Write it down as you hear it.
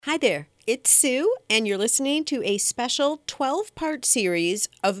Hi there, it's Sue, and you're listening to a special 12-part series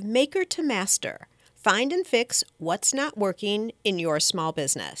of Maker to Master. Find and fix what's not working in your small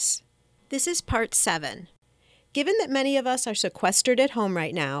business. This is part 7. Given that many of us are sequestered at home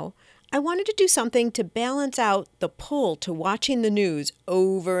right now, I wanted to do something to balance out the pull to watching the news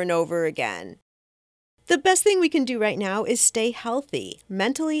over and over again. The best thing we can do right now is stay healthy,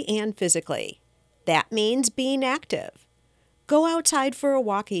 mentally and physically. That means being active. Go outside for a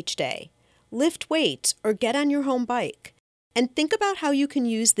walk each day, lift weights, or get on your home bike, and think about how you can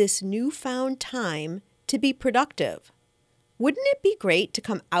use this newfound time to be productive. Wouldn't it be great to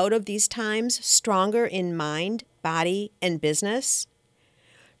come out of these times stronger in mind, body, and business?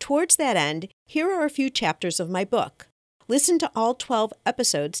 Towards that end, here are a few chapters of my book. Listen to all 12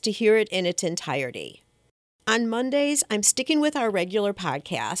 episodes to hear it in its entirety. On Mondays, I'm sticking with our regular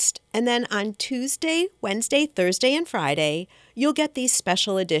podcast, and then on Tuesday, Wednesday, Thursday, and Friday, you'll get these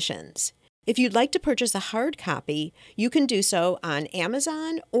special editions. If you'd like to purchase a hard copy, you can do so on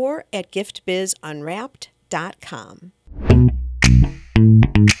Amazon or at giftbizunwrapped.com.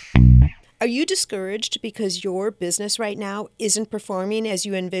 Are you discouraged because your business right now isn't performing as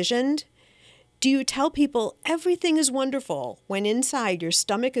you envisioned? Do you tell people everything is wonderful when inside your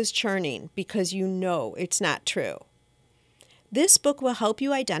stomach is churning because you know it's not true? This book will help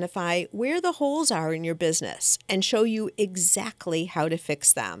you identify where the holes are in your business and show you exactly how to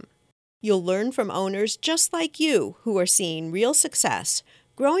fix them. You'll learn from owners just like you who are seeing real success,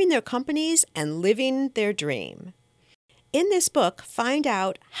 growing their companies, and living their dream. In this book, find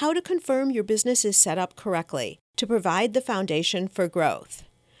out how to confirm your business is set up correctly to provide the foundation for growth.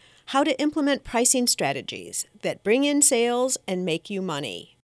 How to implement pricing strategies that bring in sales and make you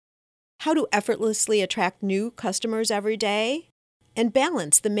money. How to effortlessly attract new customers every day, and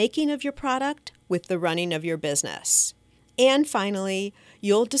balance the making of your product with the running of your business. And finally,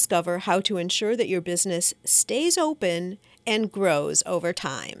 you'll discover how to ensure that your business stays open and grows over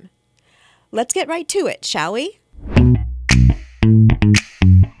time. Let's get right to it, shall we?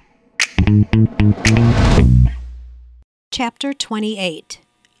 Chapter 28.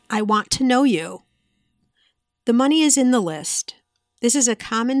 I want to know you. The money is in the list. This is a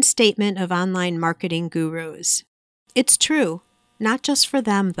common statement of online marketing gurus. It's true, not just for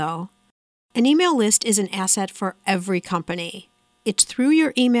them, though. An email list is an asset for every company. It's through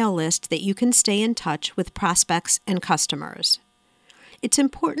your email list that you can stay in touch with prospects and customers. It's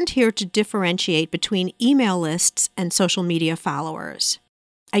important here to differentiate between email lists and social media followers.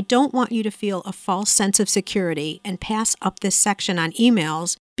 I don't want you to feel a false sense of security and pass up this section on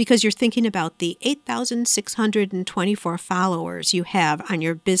emails because you're thinking about the 8,624 followers you have on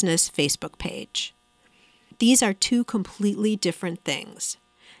your business Facebook page. These are two completely different things.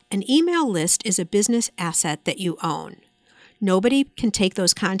 An email list is a business asset that you own. Nobody can take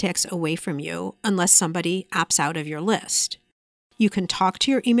those contacts away from you unless somebody opts out of your list. You can talk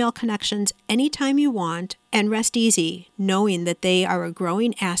to your email connections anytime you want and rest easy knowing that they are a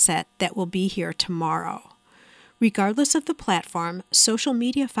growing asset that will be here tomorrow. Regardless of the platform, social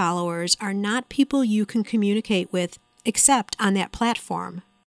media followers are not people you can communicate with except on that platform.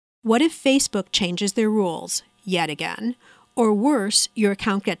 What if Facebook changes their rules, yet again, or worse, your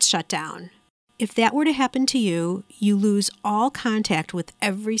account gets shut down? If that were to happen to you, you lose all contact with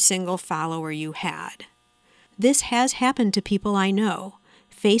every single follower you had. This has happened to people I know.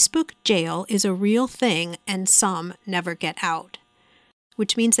 Facebook jail is a real thing and some never get out,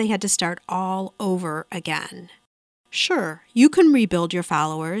 which means they had to start all over again. Sure, you can rebuild your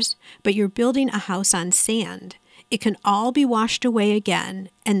followers, but you're building a house on sand. It can all be washed away again,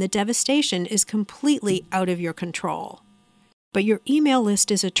 and the devastation is completely out of your control. But your email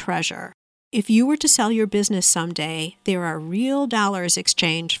list is a treasure. If you were to sell your business someday, there are real dollars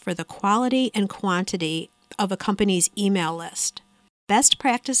exchanged for the quality and quantity of a company's email list. Best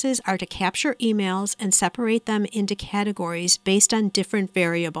practices are to capture emails and separate them into categories based on different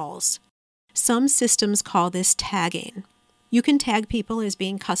variables. Some systems call this tagging. You can tag people as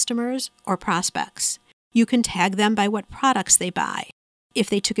being customers or prospects. You can tag them by what products they buy, if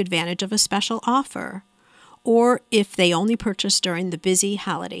they took advantage of a special offer, or if they only purchased during the busy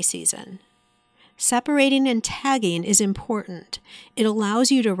holiday season. Separating and tagging is important. It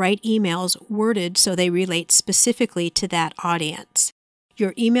allows you to write emails worded so they relate specifically to that audience.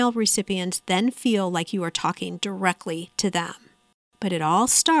 Your email recipients then feel like you are talking directly to them. But it all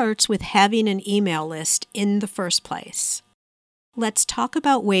starts with having an email list in the first place. Let's talk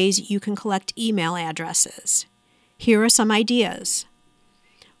about ways you can collect email addresses. Here are some ideas.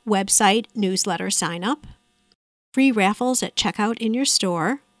 Website newsletter sign-up, free raffles at checkout in your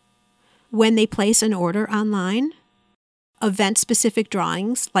store, when they place an order online, event-specific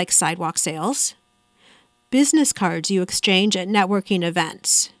drawings like sidewalk sales, business cards you exchange at networking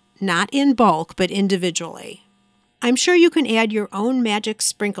events, not in bulk but individually. I'm sure you can add your own magic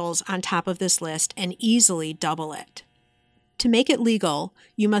sprinkles on top of this list and easily double it. To make it legal,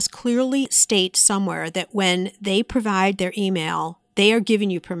 you must clearly state somewhere that when they provide their email, they are giving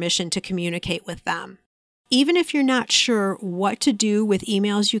you permission to communicate with them. Even if you're not sure what to do with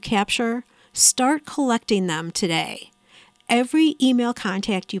emails you capture, start collecting them today. Every email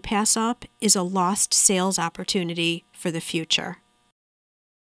contact you pass up is a lost sales opportunity for the future.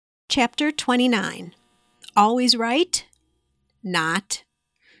 Chapter 29. Always right? Not.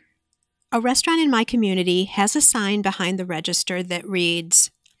 A restaurant in my community has a sign behind the register that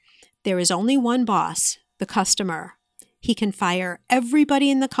reads, "There is only one boss, the customer. He can fire everybody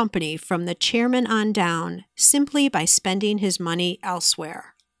in the company from the chairman on down simply by spending his money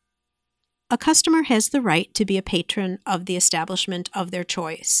elsewhere." A customer has the right to be a patron of the establishment of their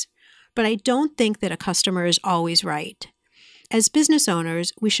choice, but I don't think that a customer is always right. As business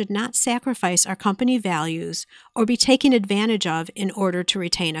owners, we should not sacrifice our company values or be taken advantage of in order to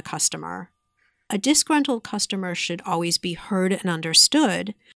retain a customer. A disgruntled customer should always be heard and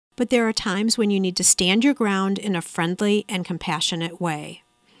understood, but there are times when you need to stand your ground in a friendly and compassionate way.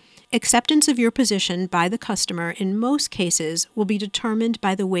 Acceptance of your position by the customer in most cases will be determined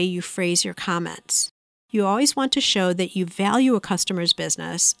by the way you phrase your comments. You always want to show that you value a customer's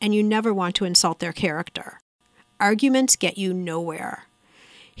business and you never want to insult their character. Arguments get you nowhere.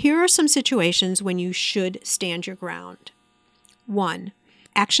 Here are some situations when you should stand your ground. 1.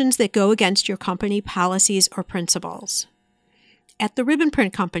 Actions that go against your company policies or principles. At the Ribbon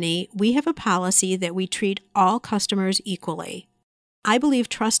Print Company, we have a policy that we treat all customers equally. I believe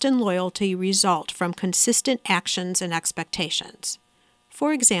trust and loyalty result from consistent actions and expectations.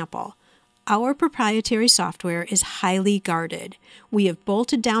 For example, our proprietary software is highly guarded. We have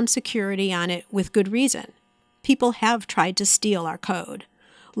bolted down security on it with good reason. People have tried to steal our code.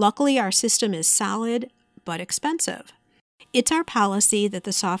 Luckily, our system is solid but expensive. It's our policy that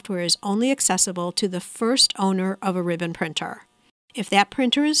the software is only accessible to the first owner of a ribbon printer. If that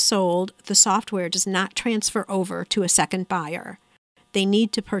printer is sold, the software does not transfer over to a second buyer. They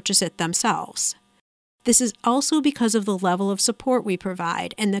need to purchase it themselves. This is also because of the level of support we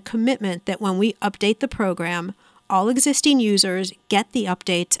provide and the commitment that when we update the program, all existing users get the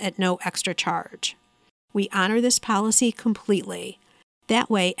updates at no extra charge. We honor this policy completely. That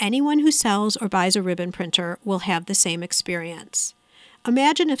way, anyone who sells or buys a ribbon printer will have the same experience.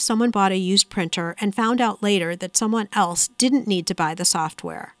 Imagine if someone bought a used printer and found out later that someone else didn't need to buy the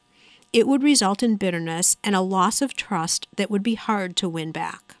software. It would result in bitterness and a loss of trust that would be hard to win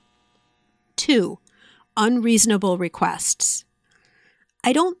back. 2. Unreasonable requests.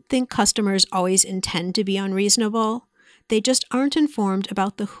 I don't think customers always intend to be unreasonable. They just aren't informed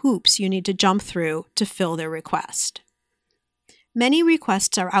about the hoops you need to jump through to fill their request. Many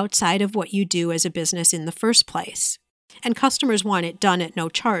requests are outside of what you do as a business in the first place, and customers want it done at no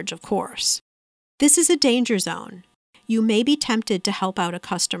charge, of course. This is a danger zone. You may be tempted to help out a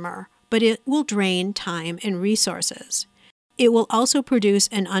customer, but it will drain time and resources. It will also produce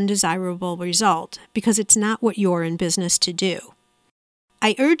an undesirable result because it's not what you're in business to do.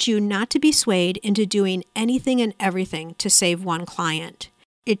 I urge you not to be swayed into doing anything and everything to save one client.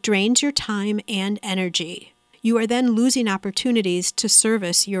 It drains your time and energy. You are then losing opportunities to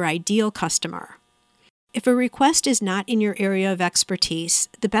service your ideal customer. If a request is not in your area of expertise,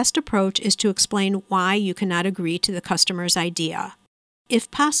 the best approach is to explain why you cannot agree to the customer's idea. If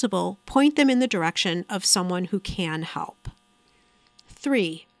possible, point them in the direction of someone who can help.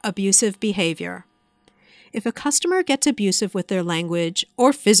 3. Abusive behavior. If a customer gets abusive with their language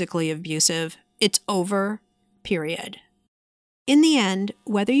or physically abusive, it's over, period. In the end,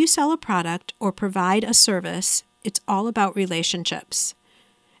 whether you sell a product or provide a service, it's all about relationships.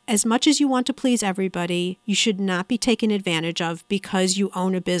 As much as you want to please everybody, you should not be taken advantage of because you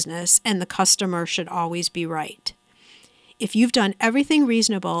own a business and the customer should always be right. If you've done everything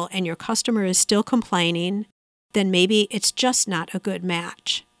reasonable and your customer is still complaining, then maybe it's just not a good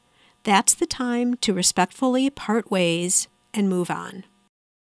match. That's the time to respectfully part ways and move on.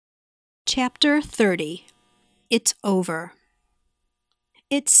 Chapter 30. It's over.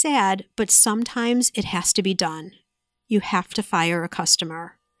 It's sad, but sometimes it has to be done. You have to fire a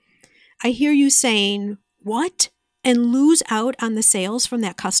customer. I hear you saying, "What? And lose out on the sales from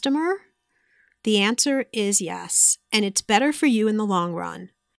that customer?" The answer is yes, and it's better for you in the long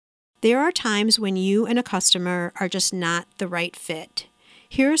run. There are times when you and a customer are just not the right fit.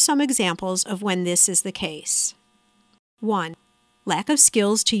 Here are some examples of when this is the case. 1. Lack of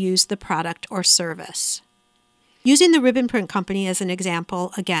skills to use the product or service. Using the Ribbon Print Company as an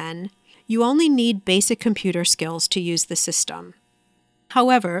example again, you only need basic computer skills to use the system.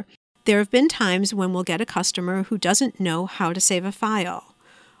 However, there have been times when we'll get a customer who doesn't know how to save a file,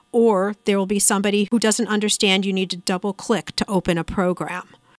 or there will be somebody who doesn't understand you need to double-click to open a program.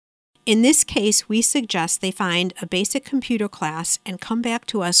 In this case, we suggest they find a basic computer class and come back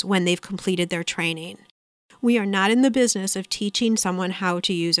to us when they've completed their training. We are not in the business of teaching someone how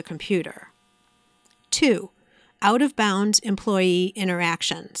to use a computer. 2. Out-of-bounds employee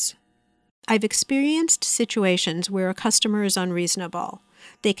interactions. I've experienced situations where a customer is unreasonable.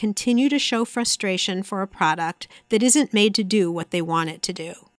 They continue to show frustration for a product that isn't made to do what they want it to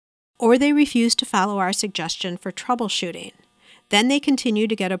do. Or they refuse to follow our suggestion for troubleshooting. Then they continue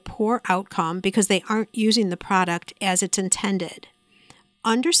to get a poor outcome because they aren't using the product as it's intended.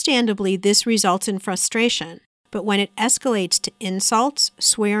 Understandably, this results in frustration, but when it escalates to insults,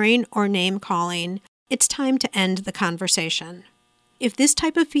 swearing, or name-calling, it's time to end the conversation. If this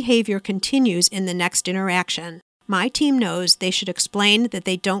type of behavior continues in the next interaction, my team knows they should explain that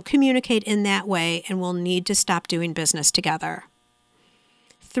they don't communicate in that way and will need to stop doing business together.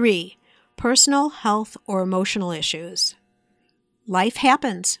 3. Personal, health, or emotional issues. Life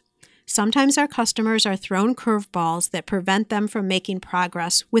happens. Sometimes our customers are thrown curveballs that prevent them from making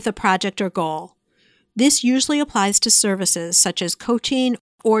progress with a project or goal. This usually applies to services such as coaching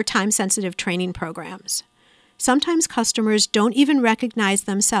or time-sensitive training programs. Sometimes customers don't even recognize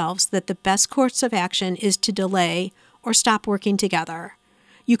themselves that the best course of action is to delay or stop working together.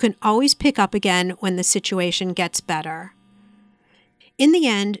 You can always pick up again when the situation gets better. In the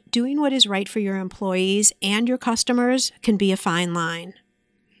end, doing what is right for your employees and your customers can be a fine line.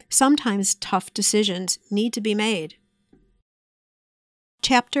 Sometimes tough decisions need to be made.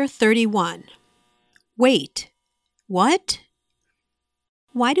 Chapter 31. Wait. What?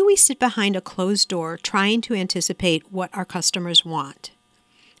 Why do we sit behind a closed door trying to anticipate what our customers want?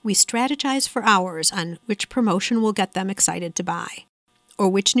 We strategize for hours on which promotion will get them excited to buy, or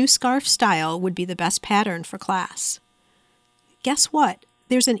which new scarf style would be the best pattern for class. Guess what?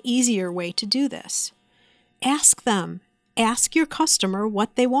 There's an easier way to do this. Ask them. Ask your customer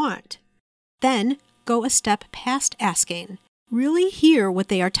what they want. Then go a step past asking. Really hear what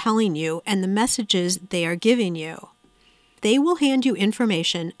they are telling you and the messages they are giving you. They will hand you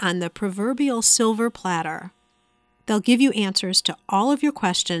information on the proverbial silver platter. They'll give you answers to all of your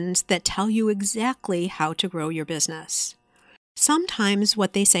questions that tell you exactly how to grow your business. Sometimes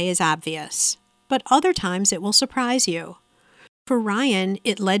what they say is obvious, but other times it will surprise you. For Ryan,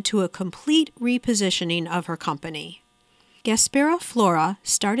 it led to a complete repositioning of her company. Gaspera Flora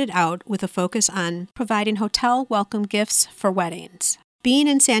started out with a focus on providing hotel welcome gifts for weddings. Being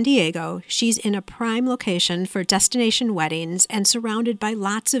in San Diego, she's in a prime location for destination weddings and surrounded by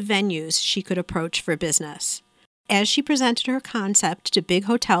lots of venues she could approach for business. As she presented her concept to big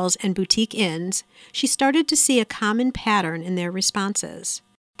hotels and boutique inns, she started to see a common pattern in their responses.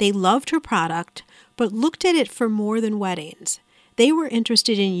 They loved her product, but looked at it for more than weddings. They were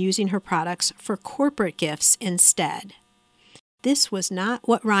interested in using her products for corporate gifts instead. This was not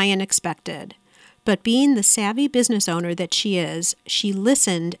what Ryan expected, but being the savvy business owner that she is, she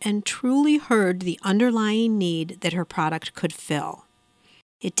listened and truly heard the underlying need that her product could fill.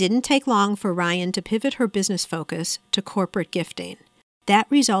 It didn't take long for Ryan to pivot her business focus to corporate gifting. That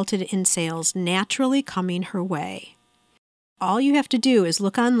resulted in sales naturally coming her way. All you have to do is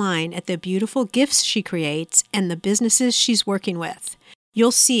look online at the beautiful gifts she creates and the businesses she's working with.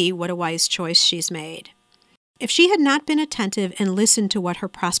 You'll see what a wise choice she's made. If she had not been attentive and listened to what her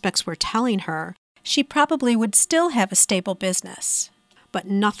prospects were telling her, she probably would still have a stable business, but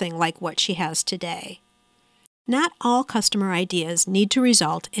nothing like what she has today. Not all customer ideas need to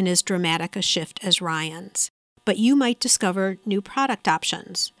result in as dramatic a shift as Ryan's, but you might discover new product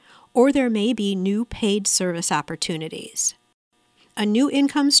options, or there may be new paid service opportunities. A new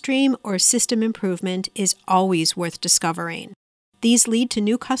income stream or system improvement is always worth discovering. These lead to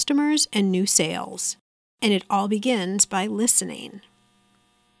new customers and new sales, and it all begins by listening.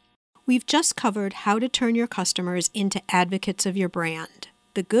 We've just covered how to turn your customers into advocates of your brand,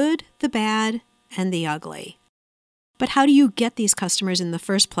 the good, the bad, and the ugly. But how do you get these customers in the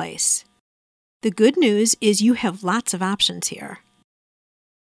first place? The good news is you have lots of options here.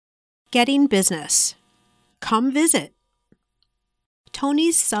 Getting business. Come visit.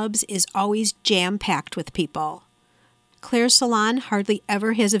 Tony's Subs is always jam-packed with people. Claire's salon hardly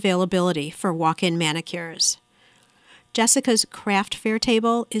ever has availability for walk-in manicures. Jessica's craft fair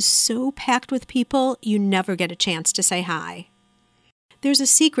table is so packed with people you never get a chance to say hi. There's a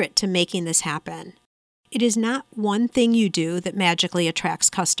secret to making this happen. It is not one thing you do that magically attracts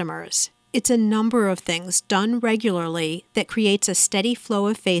customers. It's a number of things done regularly that creates a steady flow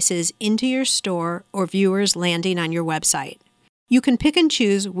of faces into your store or viewers landing on your website. You can pick and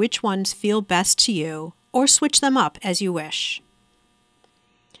choose which ones feel best to you or switch them up as you wish.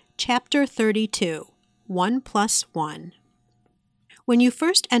 Chapter 32, 1+1. When you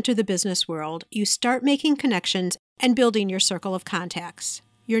first enter the business world, you start making connections and building your circle of contacts,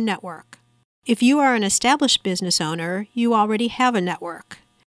 your network. If you are an established business owner, you already have a network.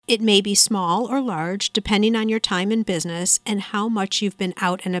 It may be small or large depending on your time in business and how much you've been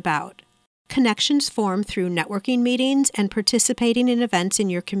out and about. Connections form through networking meetings and participating in events in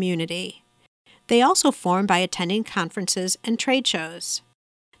your community. They also form by attending conferences and trade shows.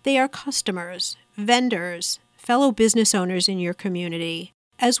 They are customers, vendors, fellow business owners in your community,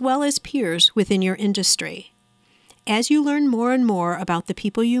 as well as peers within your industry. As you learn more and more about the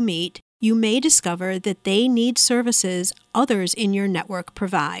people you meet, you may discover that they need services others in your network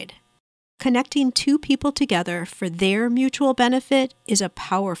provide. Connecting two people together for their mutual benefit is a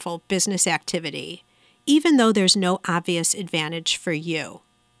powerful business activity, even though there's no obvious advantage for you.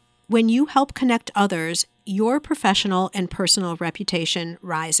 When you help connect others, your professional and personal reputation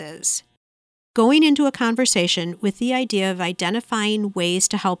rises. Going into a conversation with the idea of identifying ways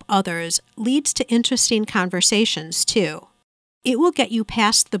to help others leads to interesting conversations, too. It will get you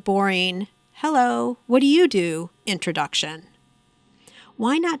past the boring, "Hello, what do you do?" introduction.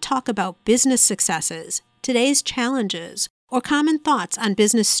 Why not talk about business successes, today's challenges, or common thoughts on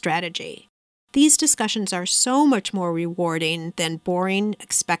business strategy? These discussions are so much more rewarding than boring,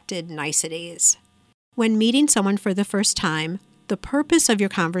 expected niceties. When meeting someone for the first time, the purpose of your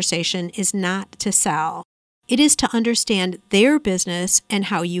conversation is not to sell. It is to understand their business and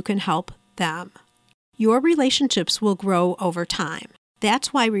how you can help them. Your relationships will grow over time.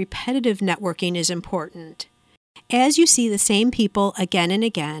 That's why repetitive networking is important. As you see the same people again and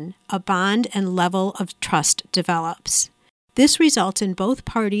again, a bond and level of trust develops. This results in both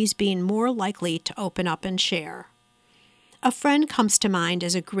parties being more likely to open up and share. A friend comes to mind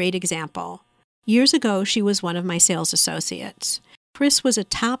as a great example. Years ago, she was one of my sales associates. Chris was a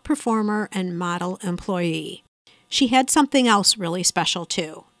top performer and model employee. She had something else really special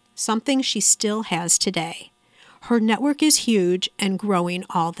too, something she still has today. Her network is huge and growing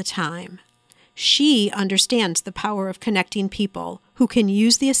all the time. She understands the power of connecting people who can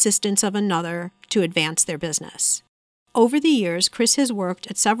use the assistance of another to advance their business. Over the years, Chris has worked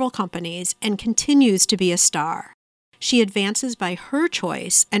at several companies and continues to be a star. She advances by her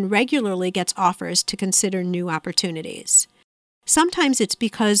choice and regularly gets offers to consider new opportunities. Sometimes it's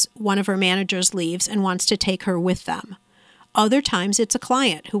because one of her managers leaves and wants to take her with them. Other times it's a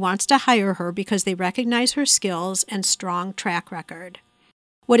client who wants to hire her because they recognize her skills and strong track record.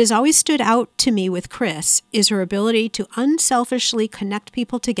 What has always stood out to me with Chris is her ability to unselfishly connect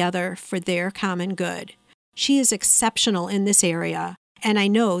people together for their common good. She is exceptional in this area, and I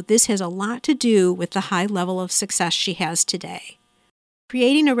know this has a lot to do with the high level of success she has today.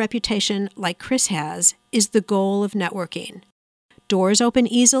 Creating a reputation like Chris has is the goal of networking. Doors open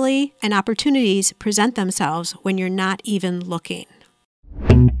easily, and opportunities present themselves when you're not even looking.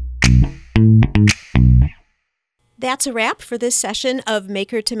 That's a wrap for this session of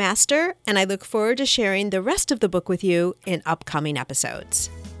Maker to Master, and I look forward to sharing the rest of the book with you in upcoming episodes.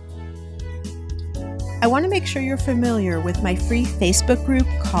 I want to make sure you're familiar with my free Facebook group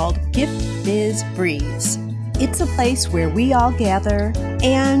called Gift Biz Breeze. It's a place where we all gather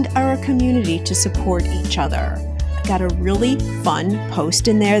and are a community to support each other. I've got a really fun post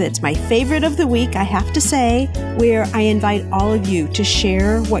in there that's my favorite of the week, I have to say, where I invite all of you to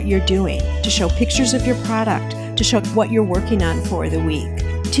share what you're doing, to show pictures of your product, to show what you're working on for the week,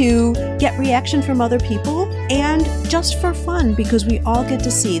 to get reaction from other people, and just for fun, because we all get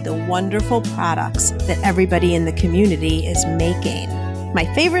to see the wonderful products that everybody in the community is making. My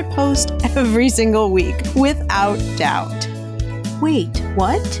favorite post every single week, without doubt. Wait,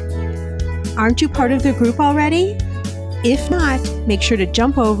 what? Aren't you part of the group already? If not, make sure to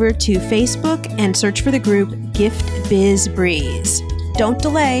jump over to Facebook and search for the group Gift Biz Breeze. Don't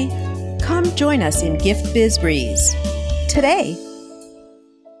delay. Come join us in Gift Biz Breeze today.